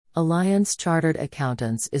Alliance Chartered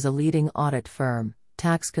Accountants is a leading audit firm,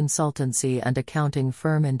 tax consultancy and accounting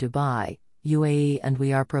firm in Dubai, UAE, and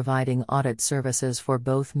we are providing audit services for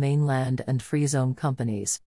both mainland and free zone companies.